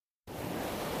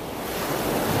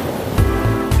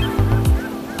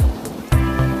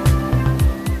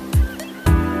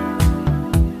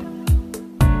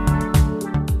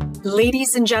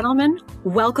Ladies and gentlemen,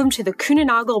 welcome to the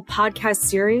Kuehne+Nagel podcast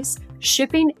series,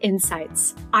 Shipping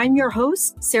Insights. I'm your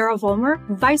host, Sara Vollmer,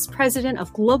 Vice President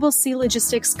of Global Sea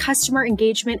Logistics, Customer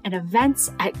Engagement, and Events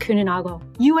at Kuehne+Nagel.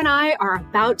 You and I are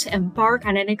about to embark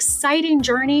on an exciting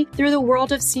journey through the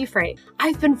world of sea freight.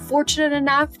 I've been fortunate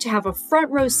enough to have a front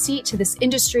row seat to this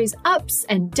industry's ups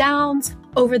and downs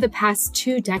over the past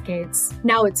 2 decades.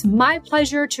 Now it's my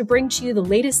pleasure to bring to you the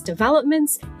latest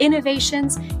developments,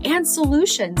 innovations, and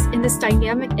solutions in this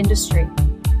dynamic industry.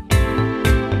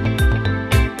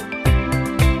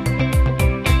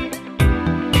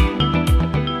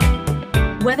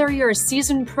 Whether you're a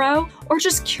seasoned pro or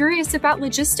just curious about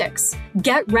logistics,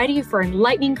 get ready for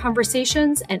enlightening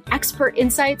conversations and expert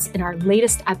insights in our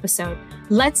latest episode.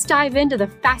 Let's dive into the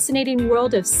fascinating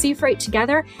world of sea freight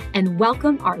together and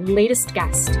welcome our latest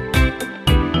guest.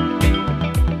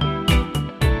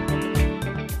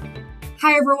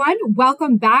 Hi, everyone.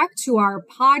 Welcome back to our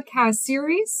podcast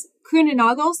series,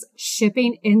 Kuehne+Nagel's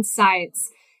Shipping Insights.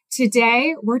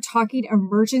 Today, we're talking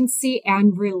emergency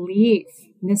and relief.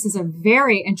 This is a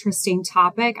very interesting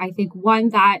topic. I think one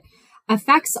that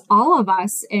affects all of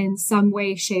us in some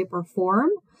way, shape, or form.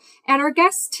 And our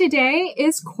guest today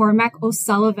is Cormac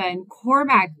O'Sullivan.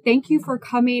 Cormac, thank you for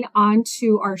coming on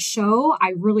to our show.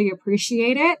 I really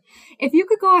appreciate it. If you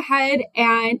could go ahead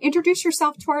and introduce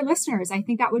yourself to our listeners, I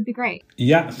think that would be great.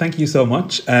 Yeah, thank you so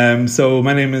much. So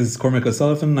my name is Cormac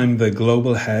O'Sullivan. I'm the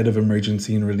Global Head of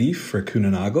Emergency and Relief for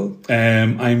Kuehne+Nagel.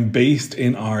 I'm based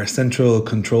in our central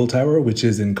control tower, which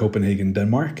is in Copenhagen,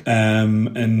 Denmark.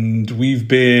 And we've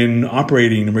been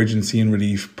operating emergency and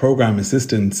relief program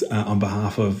assistance on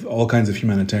behalf of all kinds of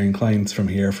humanitarian clients from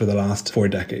here for the last 4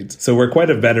 decades. So we're quite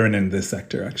a veteran in this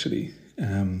sector, actually.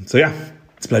 It's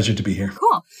a pleasure to be here.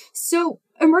 Cool. So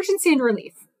emergency and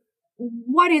relief.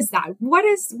 What is that? What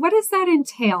does that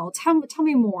entail? Tell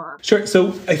me more. Sure. So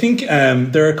I think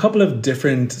there are a couple of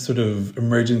different sort of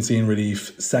emergency and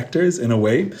relief sectors in a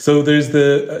way. So there's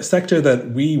the sector that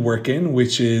we work in,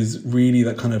 which is really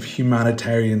that kind of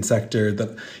humanitarian sector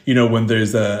that, you know, when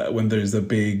there's a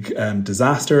big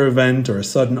disaster event or a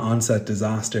sudden onset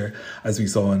disaster, as we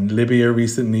saw in Libya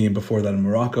recently and before that in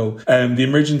Morocco, the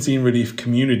emergency and relief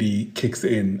community kicks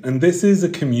in. And this is a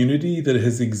community that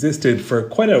has existed for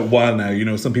quite a while now. You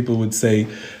know, some people would say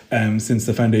since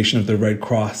the foundation of the Red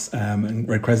Cross and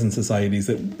Red Crescent societies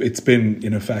that it's been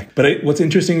in effect. But what's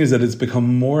interesting is that it's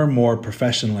become more and more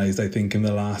professionalized, I think, in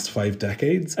the last 5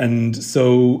 decades. And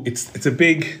so it's a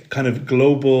big kind of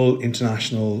global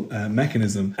international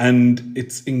mechanism, and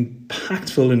it's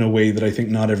impactful in a way that I think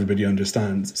not everybody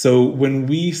understands. So when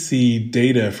we see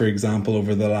data, for example,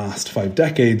 over the last 5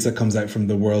 decades that comes out from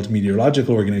the World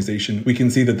Meteorological Organization, we can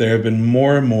see that there have been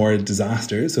more and more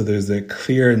disasters. So there's a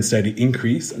clear and steady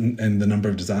increase in the number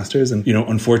of disasters. And, you know,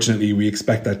 unfortunately, we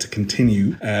expect that to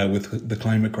continue with the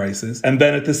climate crisis. And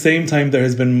then at the same time, there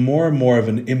has been more and more of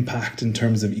an impact in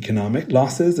terms of economic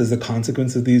losses as a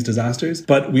consequence of these disasters.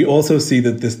 But we also see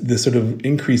that this sort of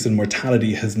increase in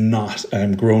mortality has not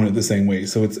grown at the same way.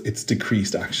 So it's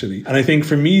decreased, actually. And I think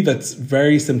for me, that's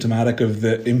very symptomatic of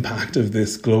the impact of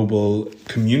this global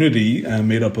community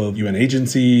made up of UN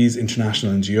agencies,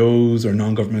 international NGOs or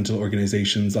non-governmental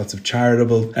organizations, lots of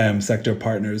charitable sector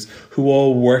partners who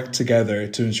all work together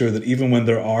to ensure that even when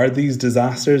there are these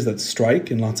disasters that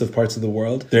strike in lots of parts of the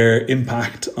world, their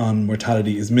impact on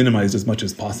mortality is minimized as much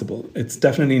as possible. It's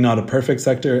definitely not a perfect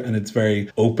sector, and it's very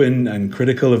open and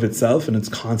critical of itself, and it's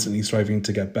constantly striving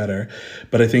to get better.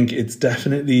 But I think it's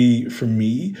definitely, for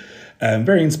me,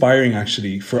 very inspiring,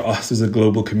 actually, for us as a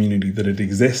global community that it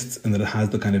exists and that it has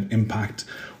the kind of impact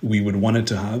we would want it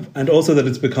to have, and also that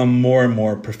it's become more and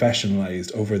more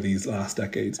professionalized over these last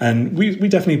decades. And we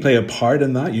definitely play a part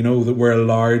in that. You know, that we're a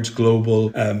large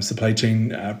global supply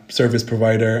chain service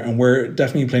provider, and we're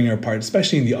definitely playing our part,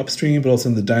 especially in the upstream, but also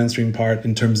in the downstream part,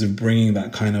 in terms of bringing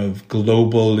that kind of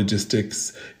global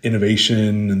logistics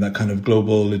innovation and that kind of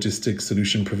global logistics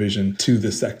solution provision to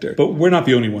this sector. But we're not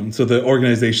the only one. So the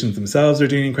organizations themselves are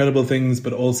doing incredible things,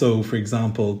 but also, for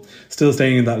example, still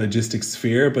staying in that logistics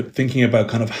sphere, but thinking about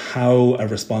kind of how a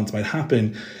response might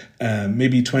happen.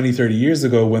 Maybe 20, 30 years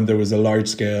ago, when there was a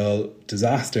large-scale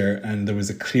disaster and there was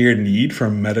a clear need for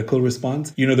a medical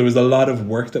response, you know, there was a lot of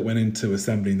work that went into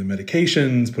assembling the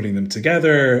medications, putting them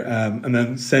together, and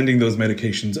then sending those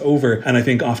medications over. And I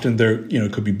think often there, you know,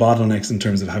 could be bottlenecks in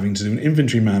terms of having to do an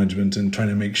inventory management and trying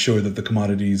to make sure that the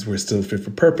commodities were still fit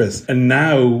for purpose. And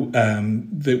now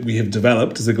that we have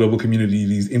developed as a global community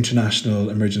these international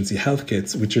emergency health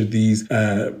kits, which are these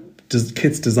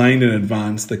kits designed in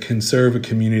advance that can serve a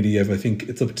community of, I think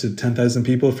it's up to 10,000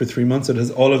 people for 3 months. So it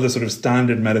has all of the sort of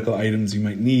standard medical items you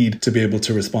might need to be able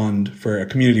to respond for a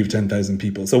community of 10,000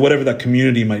 people. So whatever that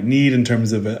community might need in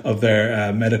terms of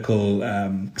their medical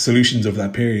solutions over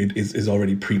that period is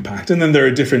already pre-packed. And then there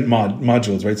are different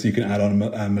modules, right? So you can add on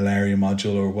a malaria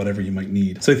module or whatever you might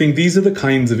need. So I think these are the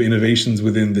kinds of innovations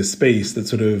within this space that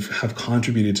sort of have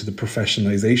contributed to the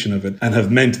professionalization of it and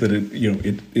have meant that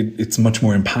it's much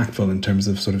more impactful in terms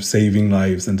of sort of saving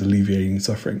lives and alleviating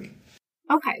suffering.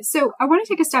 Okay, so I want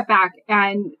to take a step back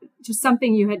and just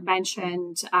something you had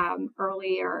mentioned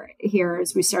earlier here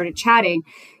as we started chatting.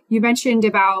 You mentioned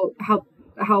about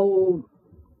how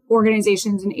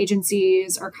organizations and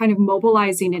agencies are kind of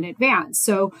mobilizing in advance.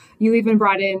 So you even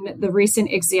brought in the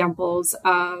recent examples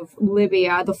of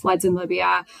Libya, the floods in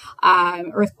Libya,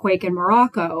 earthquake in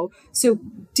Morocco. So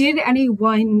did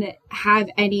anyone have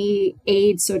any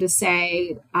aid, so to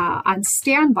say, on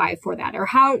standby for that? Or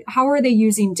how are they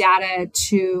using data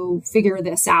to figure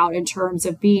this out in terms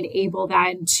of being able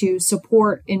then to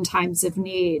support in times of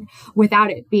need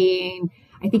without it being,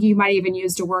 I think you might even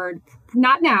used a word,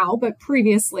 not now, but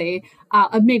previously,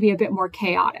 maybe a bit more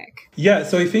chaotic? Yeah,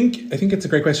 so I think it's a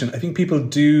great question. I think people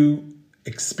do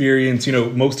experience,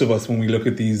 most of us, when we look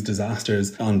at these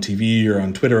disasters on TV or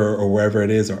on Twitter or wherever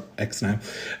it is, or X now,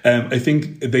 I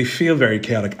think they feel very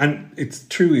chaotic. And it's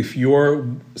true, if you're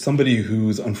somebody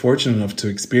who's unfortunate enough to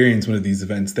experience one of these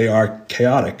events, they are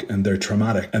chaotic and they're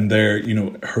traumatic and they're,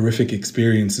 horrific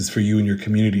experiences for you and your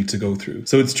community to go through.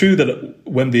 So it's true that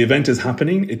when the event is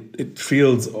happening, it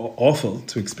feels awful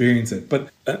to experience it. But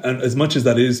and as much as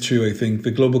that is true, I think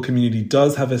the global community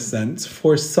does have a sense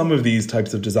for some of these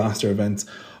types of disaster events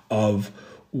of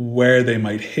where they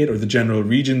might hit or the general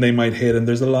region they might hit. And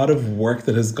there's a lot of work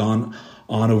that has gone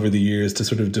on over the years to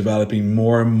sort of developing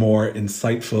more and more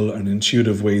insightful and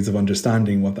intuitive ways of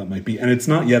understanding what that might be. And it's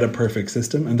not yet a perfect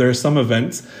system. And there are some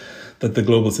events that the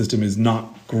global system is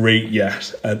not great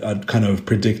yet at kind of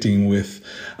predicting with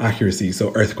accuracy.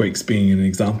 So earthquakes being an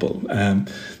example,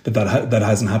 that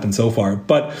hasn't happened so far.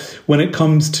 But when it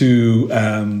comes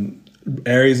to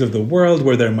areas of the world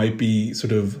where there might be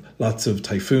sort of lots of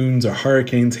typhoons or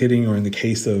hurricanes hitting, or in the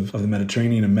case of the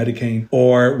Mediterranean and Medicane,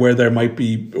 or where there might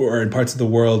be, or in parts of the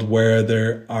world where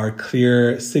there are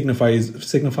clear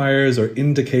signifiers or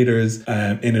indicators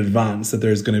in advance that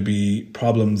there's going to be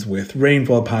problems with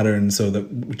rainfall patterns,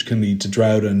 which can lead to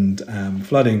drought and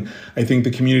flooding. I think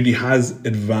the community has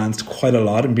advanced quite a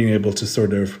lot in being able to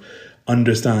sort of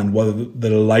understand what are the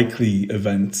likely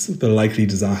events, the likely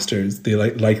disasters, the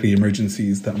likely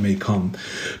emergencies that may come.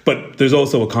 But there's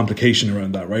also a complication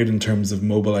around that, right, in terms of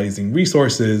mobilizing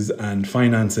resources and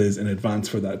finances in advance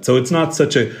for that. So it's not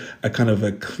such a kind of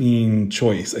a clean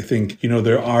choice. I think,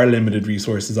 there are limited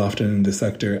resources often in the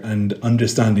sector, and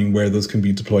understanding where those can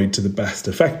be deployed to the best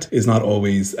effect is not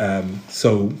always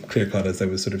so clear-cut, as I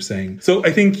was sort of saying. So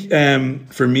I think,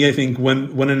 for me, I think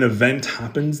when an event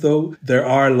happens, though, there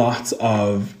are lots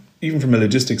of, even from a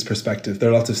logistics perspective, there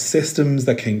are lots of systems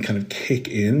that can kind of kick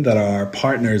in that our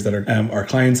partners, that are our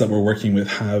clients that we're working with,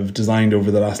 have designed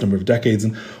over the last number of decades.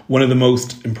 And one of the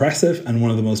most impressive and one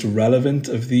of the most relevant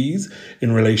of these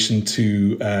in relation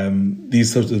to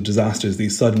these sorts of disasters,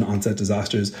 these sudden onset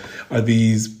disasters, are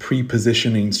these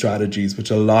pre-positioning strategies,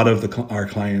 which a lot of our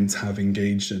clients have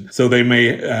engaged in. So they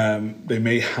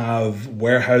may have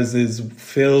warehouses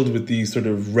filled with these sort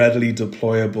of readily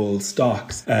deployable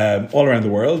stocks all around the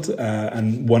world.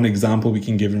 And one example we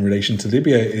can give in relation to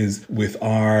Libya is with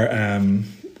our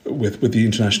with the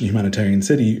International Humanitarian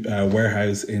City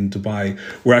warehouse in Dubai,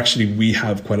 where we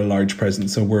have quite a large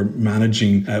presence. So we're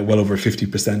managing well over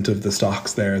 50% of the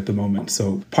stocks there at the moment.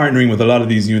 So partnering with a lot of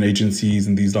these UN agencies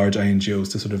and these large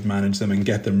INGOs to sort of manage them and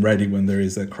get them ready when there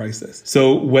is a crisis.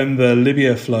 So when the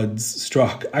Libya floods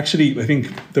struck, I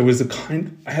think there was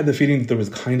I had the feeling that there was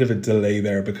kind of a delay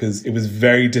there, because it was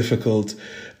very difficult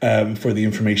for the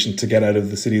information to get out of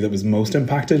the city that was most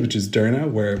impacted, which is Derna,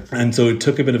 and so it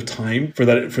took a bit of time for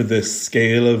the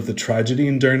scale of the tragedy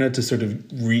in Derna to sort of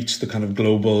reach the kind of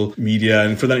global media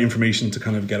and for that information to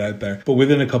kind of get out there. But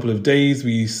within a couple of days,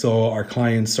 we saw our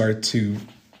clients start to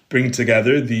bring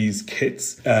together these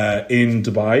kits in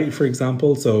Dubai, for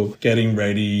example. So getting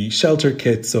ready shelter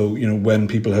kits. So, when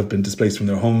people have been displaced from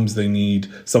their homes, they need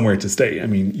somewhere to stay. I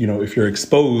mean, if you're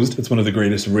exposed, it's one of the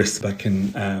greatest risks that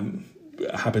can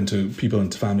happen to people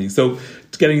and to families. So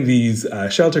getting these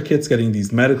shelter kits, getting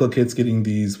these medical kits, getting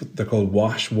these, they're called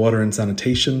WASH, water and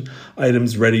sanitation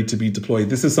items, ready to be deployed.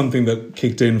 This is something that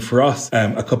kicked in for us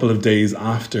a couple of days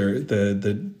after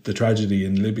the tragedy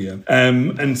in Libya.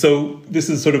 And so this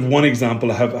is sort of one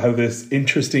example of how this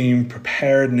interesting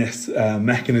preparedness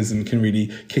mechanism can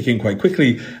really kick in quite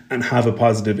quickly and have a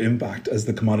positive impact as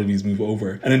the commodities move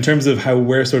over. And in terms of how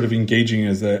we're sort of engaging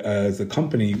as a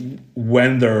company,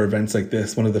 when there are events like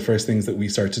this, one of the first things that we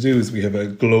start to do is we have a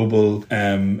global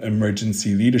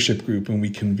emergency leadership group, and we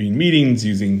convene meetings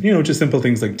using, just simple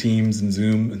things like Teams and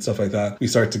Zoom and stuff like that. We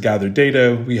start to gather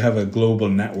data. We have a global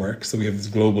network, so we have this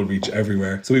global reach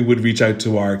everywhere. So we would reach out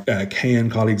to our KN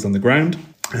colleagues on the ground,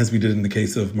 as we did in the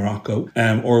case of Morocco,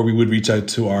 or we would reach out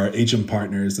to our agent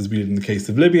partners, as we did in the case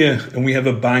of Libya. And we have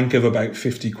a bank of about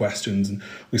 50 questions, and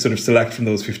we sort of select from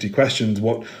those 50 questions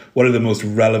what are the most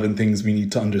relevant things we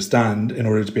need to understand in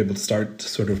order to be able to start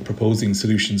sort of proposing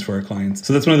solutions for our clients.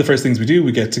 So that's one of the first things we do.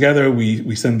 We get together,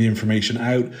 we send the information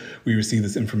out, we receive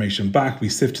this information back, we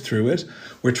sift through it.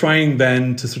 We're trying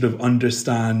then to sort of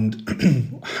understand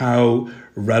how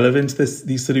relevant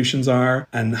these solutions are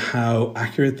and how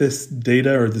accurate this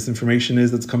data or this information is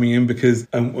that's coming in, because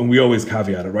and we always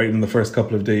caveat it, right? In the first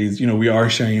couple of days, we are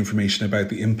sharing information about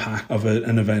the impact of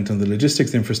an event on the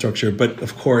logistics infrastructure, but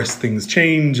of course things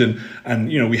change and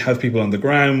we have people on the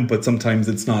ground, but sometimes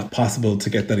it's not possible to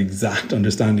get that exact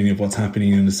understanding of what's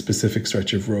happening in a specific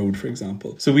stretch of road, for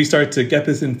example. So we start to get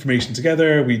this information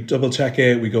together, we double check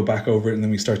it, we go back over it, and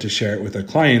then we start to share it with our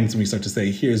clients, and we start to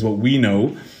say, here's what we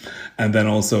know. And then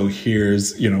also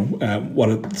here's, what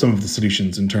are some of the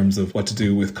solutions in terms of what to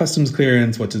do with customs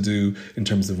clearance, what to do in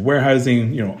terms of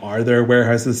warehousing, are there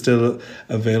warehouses still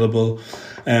available?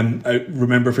 I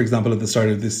remember, for example, at the start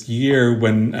of this year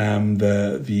when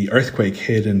the earthquake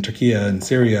hit in Turkey and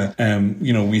Syria,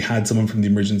 we had someone from the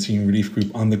emergency relief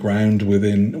group on the ground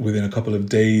within a couple of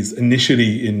days,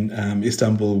 initially in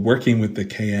Istanbul, working with the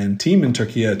KN team in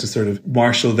Turkey to sort of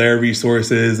marshal their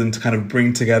resources and to kind of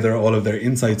bring together all of their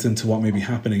insights into what may be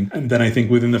happening. And then I think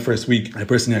within the first week, I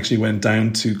personally actually went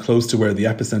down to close to where the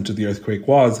epicenter of the earthquake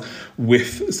was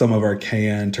with some of our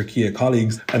KN Turkey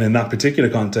colleagues. And in that particular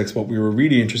context, what we were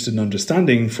really interested in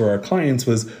understanding for our clients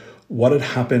was what had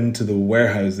happened to the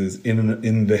warehouses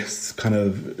in this kind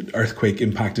of earthquake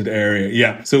impacted area.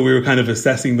 Yeah. So we were kind of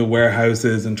assessing the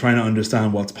warehouses and trying to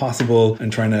understand what's possible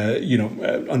and trying to,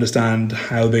 understand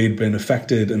how they'd been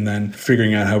affected, and then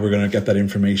figuring out how we're going to get that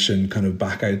information kind of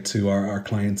back out to our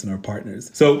clients and our partners.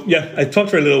 So yeah, I talked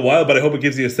for a little while, but I hope it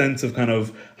gives you a sense of kind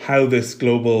of how this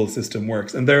global system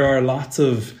works. And there are lots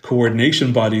of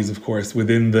coordination bodies, of course,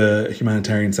 within the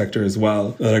humanitarian sector as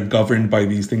well, that are governed by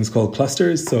these things called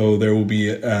clusters. So there will be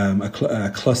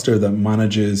a cluster that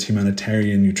manages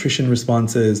humanitarian nutrition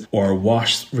responses or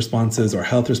WASH responses or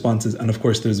health responses. And of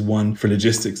course, there's one for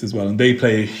logistics as well. And they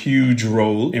play a huge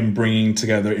role in bringing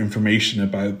together information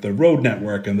about the road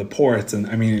network and the ports. And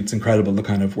I mean, it's incredible the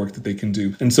kind of work that they can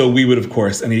do. And so we would, of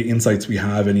course, any insights we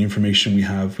have, any information we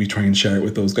have, we try and share it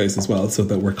with those guys as well, so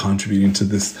that we're contributing to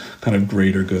this kind of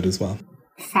greater good as well.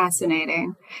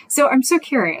 Fascinating. So I'm so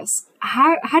curious,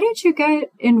 how did you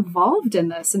get involved in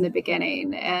this in the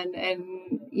beginning? And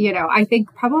I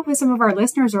think probably some of our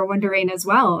listeners are wondering as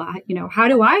well, how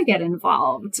do I get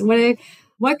involved?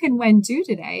 What can one do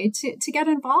today to get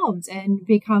involved and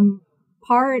become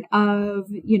part of,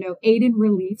 aid and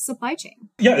relief supply chain?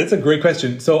 Yeah, it's a great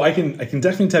question. So I can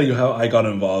definitely tell you how I got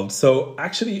involved. So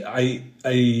actually, I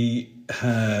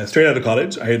straight out of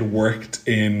college, I had worked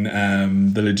in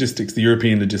the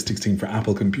European logistics team for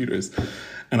Apple computers.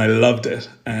 And I loved it.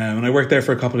 And I worked there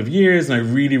for a couple of years and I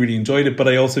really, really enjoyed it. But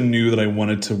I also knew that I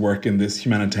wanted to work in this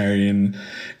humanitarian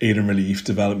aid and relief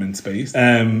development space.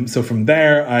 So from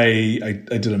there, I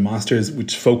did a master's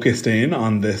which focused in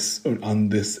on this.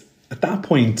 At that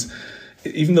point,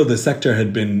 even though the sector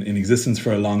had been in existence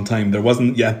for a long time, there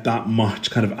wasn't yet that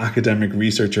much kind of academic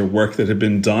research or work that had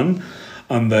been done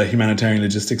on the humanitarian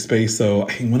logistics space. So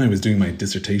I think when I was doing my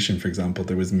dissertation, for example,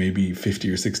 there was maybe 50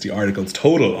 or 60 articles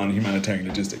total on humanitarian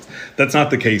logistics. That's not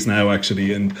the case now,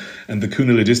 actually. And the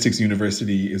Kuehne Logistics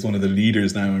University is one of the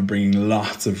leaders now in bringing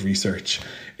lots of research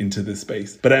into this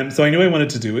space. But so I knew I wanted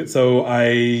to do it. So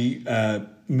I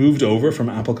moved over from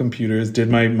Apple Computers, did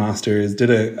my master's, did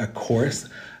a course,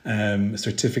 a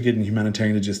certificate in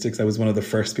humanitarian logistics. I was one of the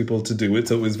first people to do it.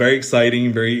 So it was very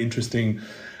exciting, very interesting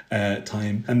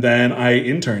time. And then I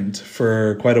interned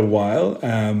for quite a while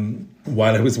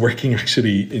while I was working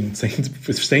actually in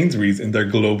Sainsbury's in their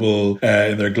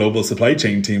global supply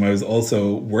chain team. I was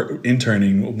also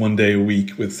interning one day a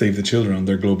week with Save the Children on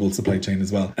their global supply chain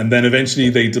as well. And then eventually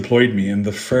they deployed me, and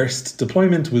the first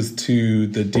deployment was to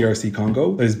the DRC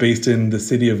Congo. I was based in the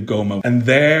city of Goma, and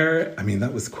there,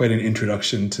 that was quite an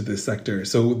introduction to this sector.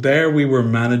 So there we were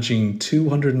managing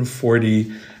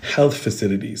 240 health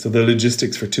facilities, so the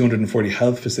logistics for 240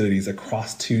 health facilities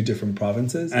across 2 different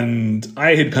provinces. And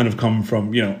I had kind of come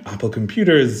from, Apple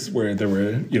computers, where there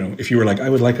were, if you were like, I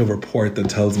would like a report that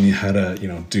tells me how to,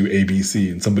 do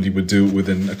ABC, and somebody would do it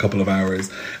within a couple of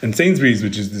hours. And Sainsbury's,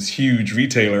 which is this huge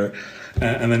retailer,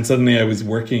 and then suddenly I was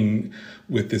working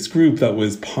with this group that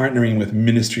was partnering with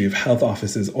Ministry of Health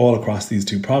offices all across these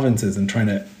 2 provinces and trying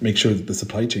to make sure that the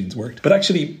supply chains worked. But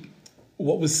actually,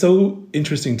 what was so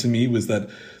interesting to me was that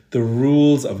the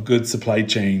rules of good supply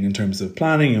chain in terms of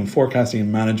planning and forecasting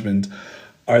and management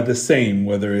are the same,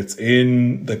 whether it's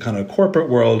in the kind of corporate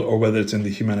world or whether it's in the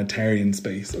humanitarian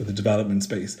space or the development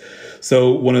space.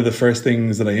 So one of the first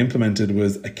things that I implemented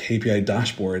was a KPI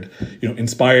dashboard,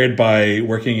 inspired by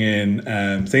working in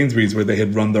Sainsbury's, where they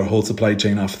had run their whole supply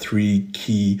chain off 3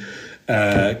 key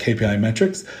KPI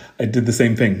metrics. I did the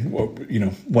same thing.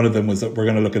 One of them was that we're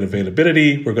going to look at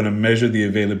availability. We're going to measure the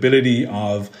availability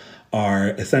of our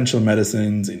essential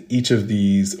medicines in each of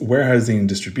these warehousing and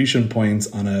distribution points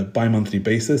on a bi-monthly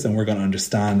basis, and we're going to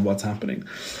understand what's happening.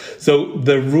 So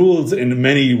the rules in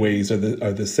many ways are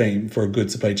the same for good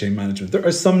supply chain management. There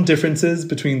are some differences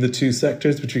between the 2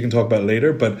 sectors, which we can talk about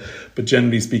later, but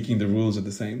generally speaking, the rules are the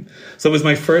same. So it was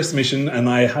my first mission, and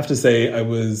I have to say I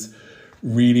was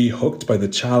really hooked by the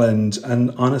challenge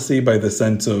and honestly by the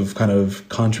sense of kind of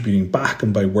contributing back,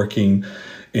 and by working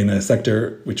in a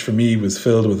sector which for me was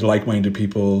filled with like-minded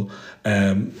people,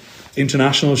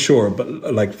 international, sure,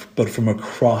 but from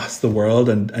across the world,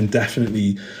 and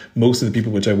definitely most of the people,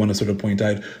 which I want to sort of point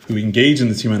out, who engage in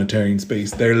this humanitarian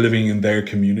space, they're living in their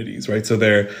communities, right? So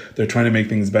they're trying to make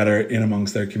things better in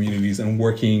amongst their communities and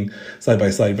working side by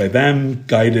side by them,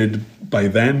 guided by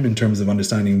them in terms of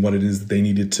understanding what it is that they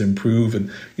needed to improve, and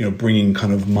bringing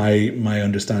kind of my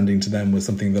understanding to them was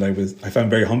something that I found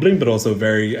very humbling, but also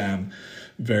very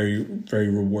very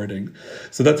rewarding.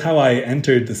 So that's how I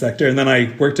entered the sector. And then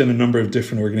I worked in a number of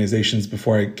different organizations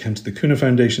before I came to the Kuehne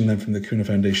Foundation. Then from the Kuehne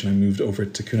Foundation, I moved over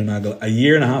to Kuehne+Nagel a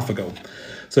year and a half ago.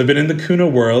 So I've been in the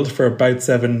Kuehne world for about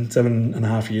seven and a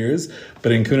half years,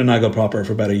 but in Kuehne+Nagel proper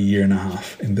for about a year and a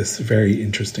half in this very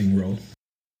interesting role.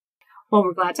 Well,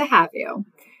 we're glad to have you.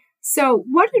 So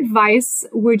what advice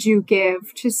would you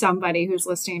give to somebody who's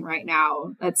listening right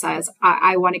now that says,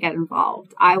 I want to get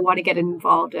involved. I want to get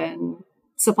involved in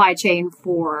supply chain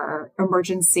for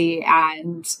emergency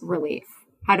and relief.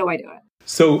 How do I do it?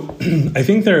 So I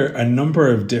think there are a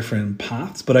number of different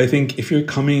paths, but I think if you're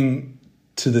coming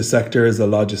to the sector as a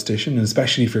logistician, and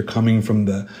especially if you're coming from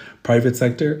the private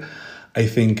sector, I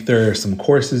think there are some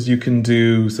courses you can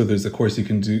do. So there's a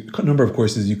number of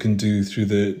courses you can do through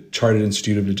the Chartered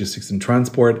Institute of Logistics and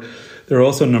Transport. There are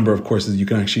also a number of courses you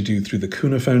can actually do through the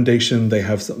Kuehne Foundation. They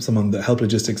have some on the Help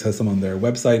Logistics has some on their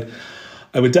website.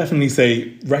 I would definitely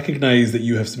say recognize that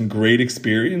you have some great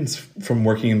experience from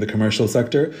working in the commercial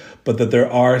sector, but that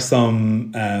there are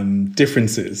some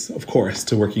differences, of course,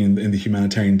 to working in the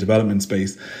humanitarian development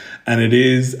space. And it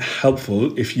is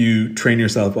helpful if you train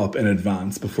yourself up in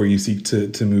advance before you seek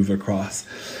to move across.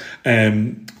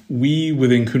 We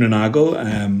within Kuehne+Nagel,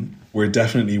 we're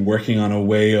definitely working on a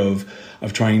way of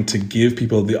trying to give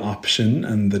people the option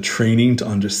and the training to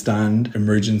understand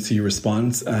emergency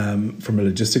response from a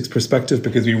logistics perspective,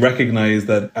 because we recognize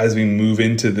that as we move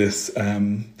into this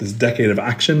decade of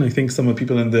action, I think some of the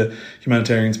people in the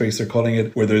humanitarian space are calling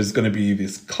it, where there's going to be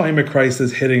this climate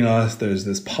crisis hitting us. There's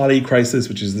this poly crisis,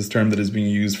 which is this term that is being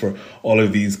used for all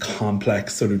of these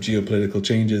complex sort of geopolitical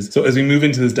changes. So as we move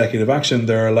into this decade of action,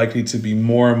 there are likely to be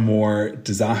more and more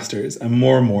disasters and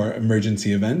more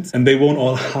emergency events, and they won't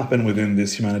all happen within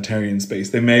this humanitarian space.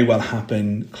 They may well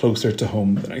happen closer to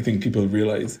home than I think people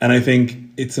realize. And I think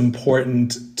it's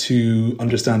important to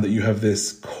understand that you have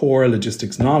this core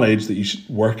logistics knowledge that you should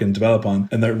work and develop on,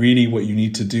 and that really what you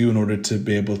need to do in order to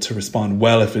be able to respond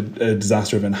well if a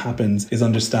disaster event happens is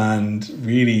understand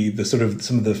really the sort of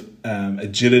some of the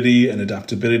agility and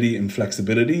adaptability and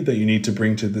flexibility that you need to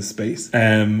bring to this space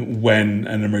when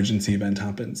an emergency event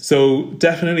happens. So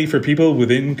definitely for people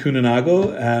within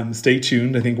Kuehne+Nagel, stay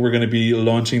tuned. I think we're going to be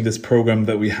launching this program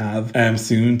that we have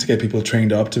soon to get people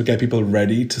trained up, to get people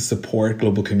ready to support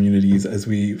global communities as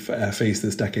we face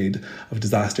this decade of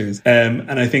disasters.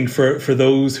 And I think for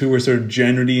those who are sort of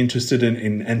generally interested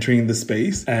in entering the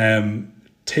space,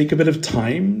 take a bit of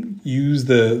time, use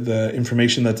the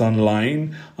information that's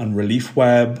online on Relief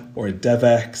Web or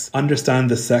DevX, understand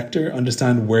the sector,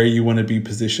 understand where you want to be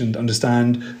positioned,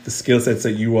 understand the skill sets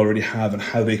that you already have and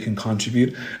how they can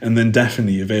contribute, and then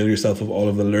definitely avail yourself of all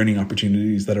of the learning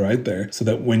opportunities that are out there so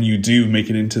that when you do make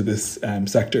it into this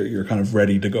sector, you're kind of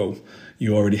ready to go.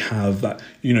 You already have that,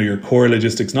 your core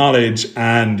logistics knowledge,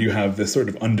 and you have this sort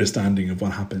of understanding of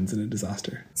what happens in a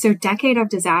disaster. So decade of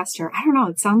disaster. I don't know.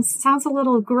 It sounds a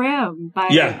little grim,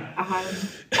 but yeah,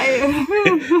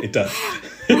 it does.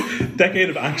 Decade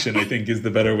of action, I think, is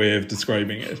the better way of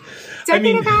describing it.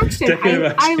 Decade of action.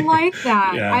 I like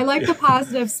that. Yeah, I like the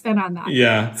positive spin on that.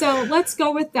 Yeah. So let's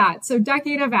go with that. So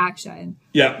decade of action.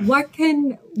 Yeah.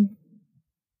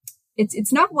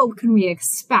 It's not what can we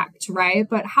expect, right?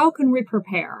 But how can we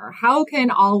prepare? How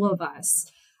can all of us,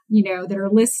 that are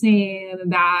listening,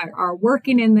 that are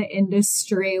working in the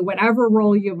industry, whatever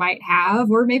role you might have,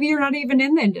 or maybe you're not even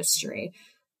in the industry,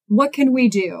 what can we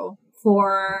do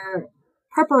for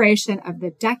preparation of the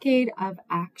decade of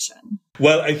action?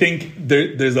 Well, I think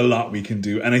there's a lot we can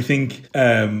do. And I think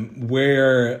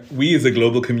where we as a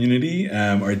global community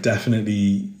are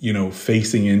definitely,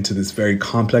 facing into this very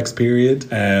complex period.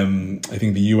 I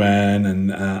think the UN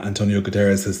and Antonio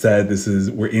Guterres has said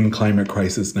we're in climate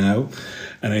crisis now.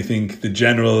 And I think the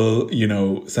general,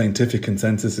 scientific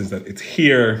consensus is that it's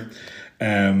here.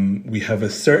 We have a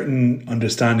certain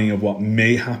understanding of what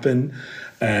may happen.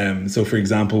 So, for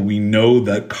example, we know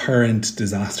that current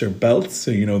disaster belts,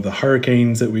 so, the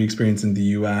hurricanes that we experience in the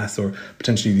US, or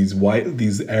potentially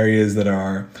these areas that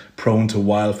are prone to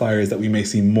wildfires, that we may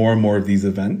see more and more of these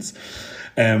events.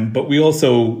 But we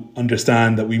also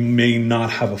understand that we may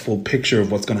not have a full picture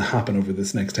of what's going to happen over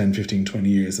this next 10, 15, 20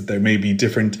 years, that there may be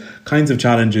different kinds of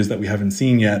challenges that we haven't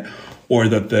seen yet, or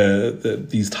that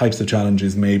these types of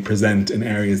challenges may present in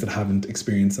areas that haven't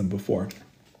experienced them before.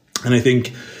 And I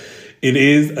think it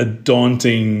is a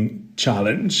daunting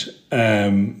challenge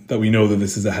that we know that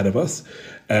this is ahead of us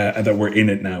and that we're in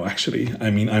it now, actually. I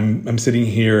mean, I'm sitting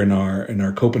here in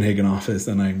our Copenhagen office,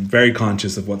 and I'm very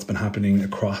conscious of what's been happening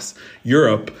across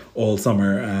Europe all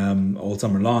summer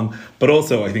long. But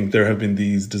also, I think there have been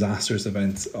these disastrous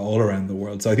events all around the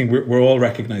world. So I think we're all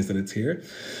recognise that it's here.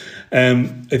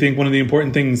 I think one of the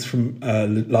important things from a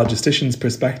logistician's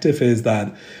perspective is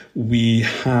that we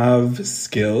have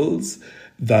skills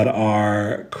that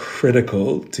are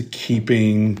critical to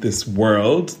keeping this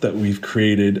world that we've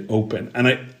created open. And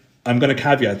I'm going to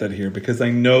caveat that here, because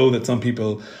I know that some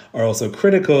people are also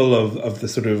critical of the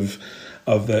sort of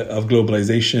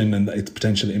globalization and its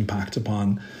potential impact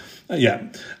upon.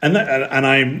 And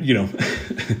I'm,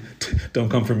 don't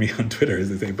come for me on Twitter,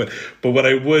 as they say. But what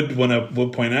I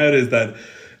would point out is that,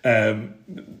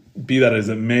 be that as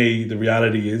it may, the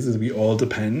reality is we all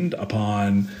depend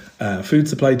upon food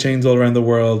supply chains all around the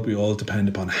world. We all depend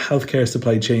upon healthcare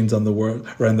supply chains around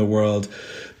the world.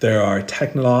 There are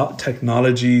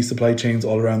technology supply chains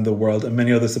all around the world, and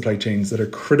many other supply chains that are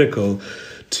critical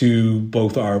to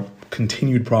both our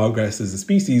continued progress as a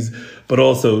species, but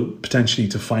also potentially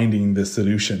to finding the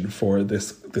solution for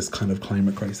this kind of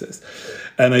climate crisis.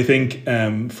 And I think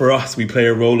for us, we play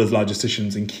a role as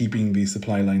logisticians in keeping these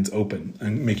supply lines open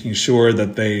and making sure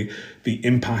that the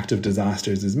impact of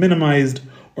disasters is minimized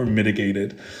or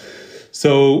mitigated.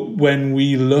 So when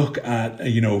we look at,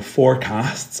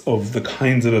 forecasts of the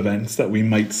kinds of events that we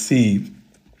might see,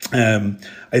 I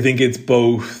think it's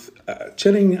both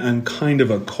chilling and kind of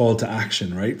a call to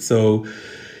action, right? So,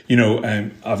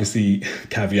 obviously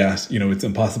caveat, it's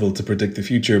impossible to predict the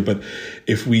future, but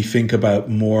if we think about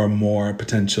more and more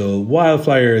potential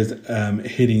wildfires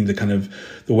hitting the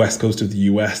west coast of the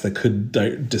US that could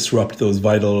disrupt those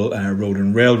vital road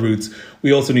and rail routes,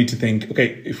 we also need to think,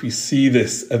 okay, if we see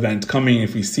this event coming,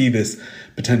 if we see this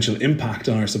potential impact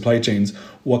on our supply chains,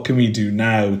 what can we do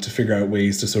now to figure out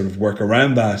ways to sort of work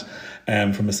around that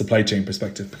from a supply chain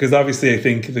perspective? Because obviously I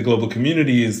think the global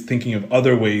community is thinking of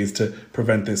other ways to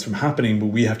prevent this from happening, but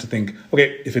we have to think,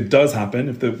 okay, if it does happen,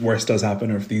 if the worst does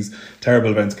happen, or if these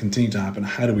terrible events continue to happen,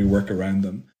 how do we work around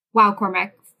them? Wow,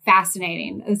 Cormac,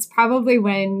 fascinating. It's probably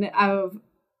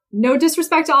no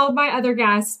disrespect to all of my other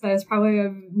guests, but it's probably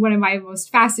one of my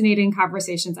most fascinating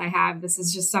conversations I have. This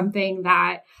is just something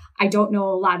that I don't know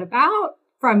a lot about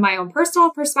from my own personal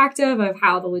perspective of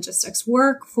how the logistics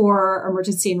work for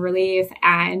emergency and relief,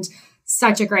 and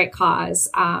such a great cause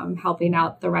helping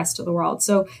out the rest of the world.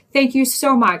 So thank you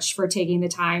so much for taking the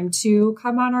time to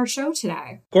come on our show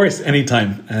today. Of course,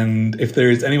 anytime. And if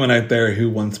there's anyone out there who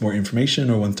wants more information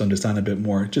or wants to understand a bit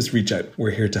more, just reach out.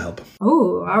 We're here to help.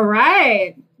 Oh, all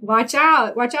right. Watch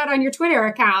out on your Twitter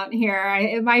account here.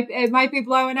 It might be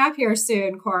blowing up here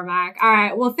soon, Cormac. All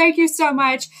right. Well, thank you so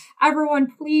much.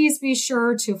 Everyone, please be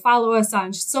sure to follow us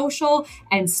on social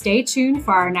and stay tuned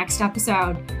for our next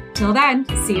episode. Till then,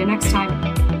 see you next time.